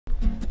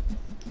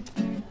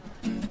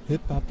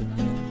Hip hop and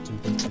into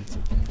the streets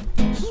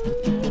again.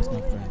 Strip the books,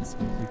 my friends,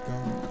 here we go.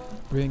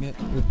 Bring it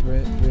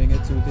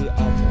to the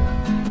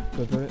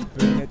altar.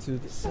 Bring it to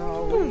the. It's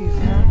always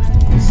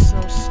happening so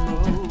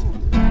slow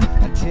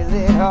until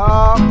it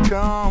all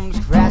comes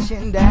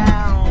crashing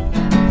down.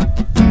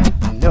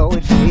 I know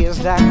it feels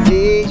like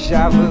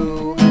deja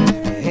vu,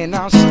 and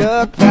I'm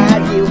stuck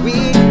right here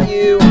with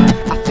you.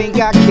 I think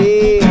I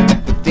care,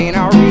 but then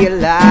I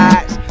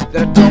realize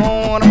that I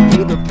don't wanna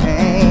feel the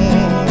pain.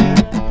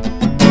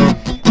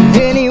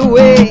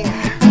 Anyway,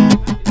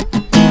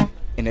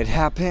 and it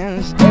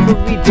happens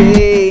every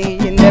day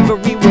in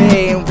every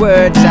way, in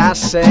words I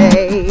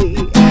say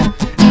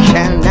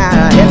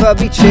cannot ever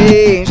be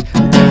changed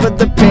for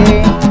the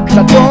pain, 'cause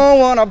I don't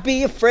wanna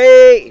be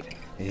afraid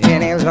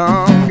any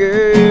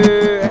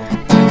longer,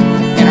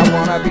 and I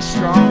wanna be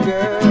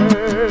stronger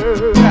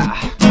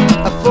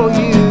for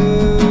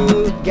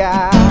you,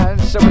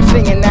 God. So we're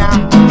singing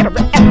now.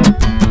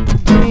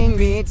 Bring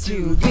me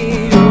to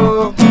the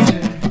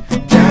altar,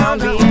 down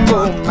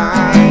before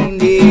my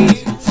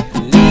knees.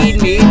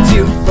 Lead me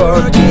to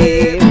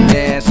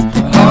forgiveness,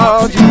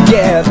 all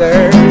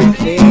together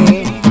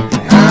clean.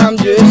 I'm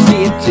just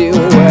here to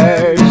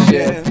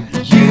worship.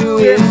 You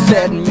will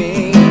set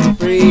me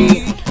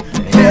free.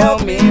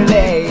 Help me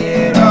lay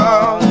it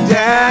all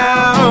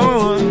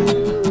down,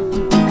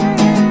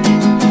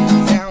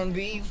 down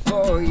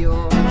before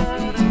your feet.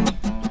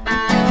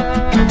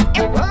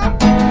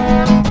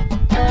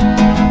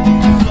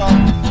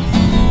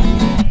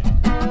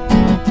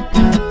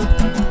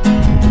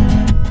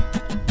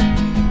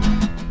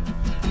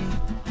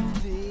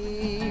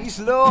 Please,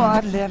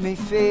 Lord, let me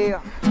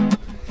feel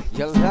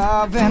your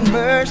love and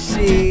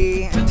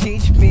mercy.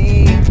 Teach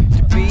me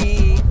to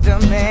be the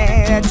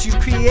man that you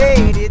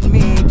created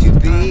me to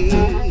be.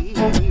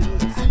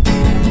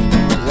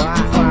 Why?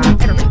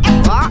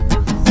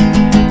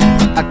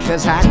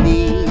 'Cause I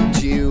need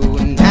you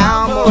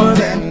now more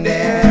than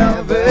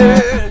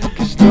ever.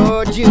 'Cause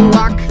Lord, you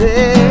are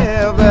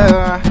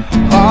clever,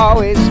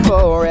 always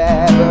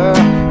forever.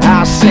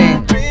 I'll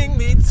sing, bring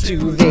me to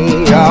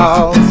the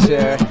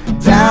altar,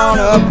 down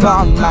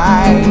upon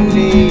my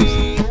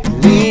knees.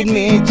 Lead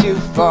me to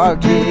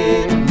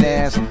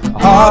forgiveness,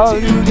 all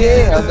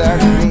together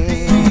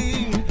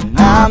clean.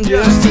 I'm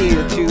just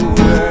here to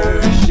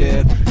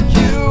worship.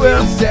 You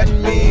will set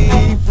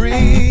me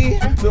free.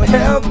 So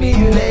help me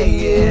lay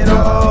it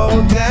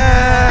all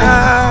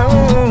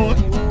down,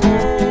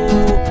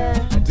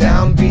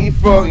 down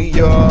before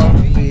your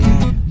feet.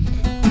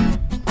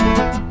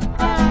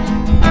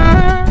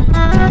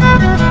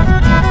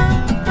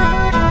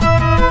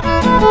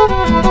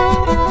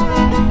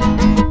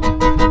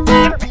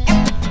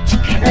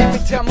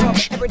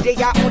 Every day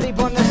I only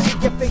wanna see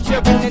your face.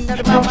 You're running out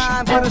of my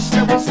mind, but I'm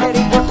still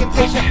steady, working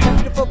patient.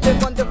 Beautiful,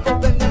 bit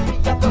wonderful, and every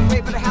other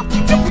way. But I have to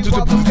do you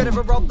all the good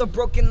of all the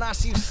broken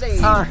lives you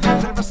saved.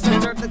 Never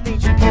said the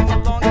things you came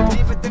along with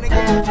me, but then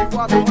again, you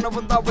are the one I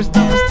will always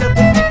love. Still in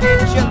the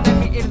end, you lead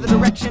me into the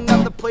direction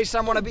of the place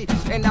I wanna be,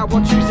 and I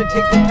won't choose to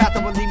take the path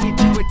that will lead me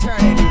to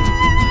eternity.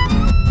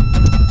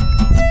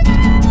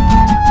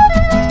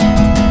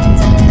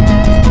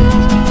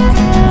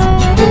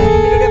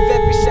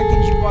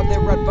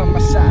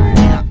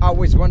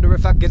 Always wonder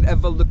if I could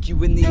ever look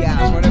you in the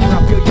eyes. Whenever I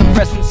feel your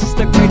presence, it's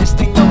the greatest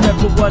thing there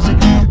ever was. It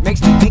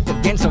makes me think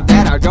again so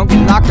that I don't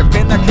get locked up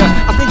in there. 'Cause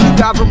I think you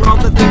got for all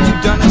the things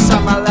you've done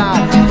inside my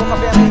life. For my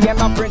family and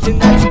my friends,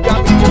 and that you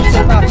got me to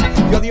survive.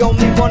 You're the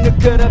only one who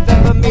could have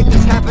ever made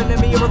this happen to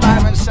me. You're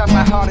alive inside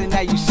my heart, and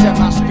now you set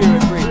my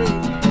spirit free.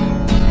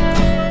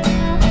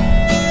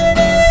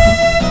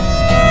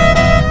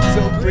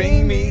 So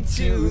bring me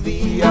to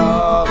the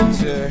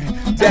altar,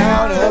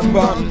 down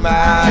upon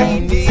my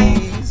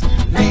knees.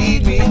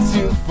 Lead me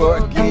to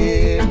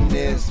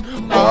forgiveness,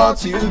 all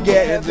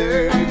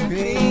together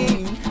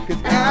clean.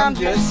 'Cause I'm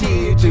just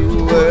here to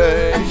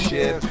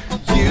worship.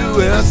 You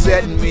will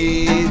set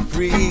me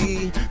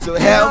free. So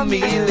help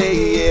me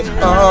lay it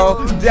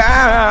all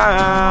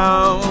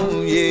down,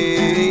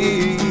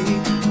 yeah.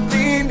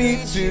 Lead me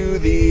to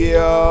the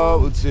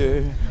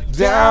altar,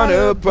 down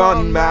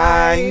upon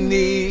my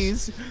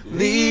knees.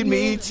 Lead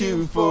me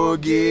to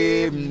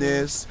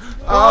forgiveness,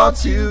 all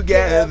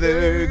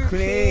together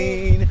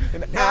clean.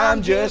 And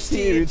I'm just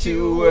here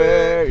to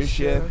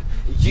worship.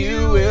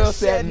 You will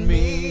set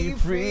me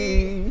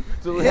free.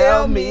 So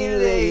help me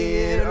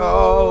lay it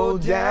all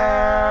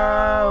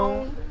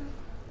down,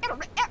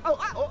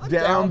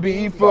 down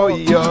before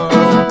your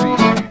feet.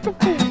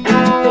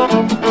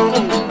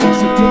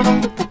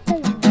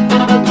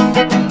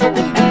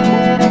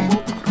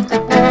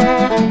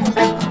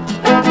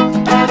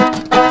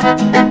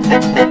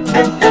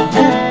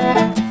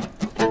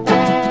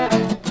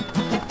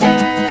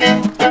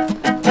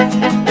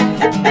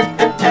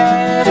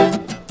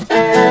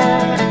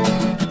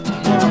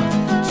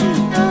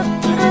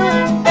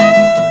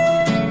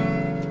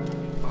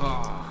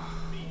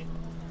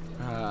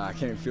 I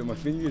can't feel my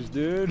fingers,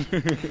 dude.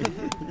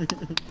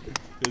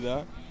 You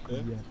know?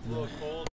 Yeah.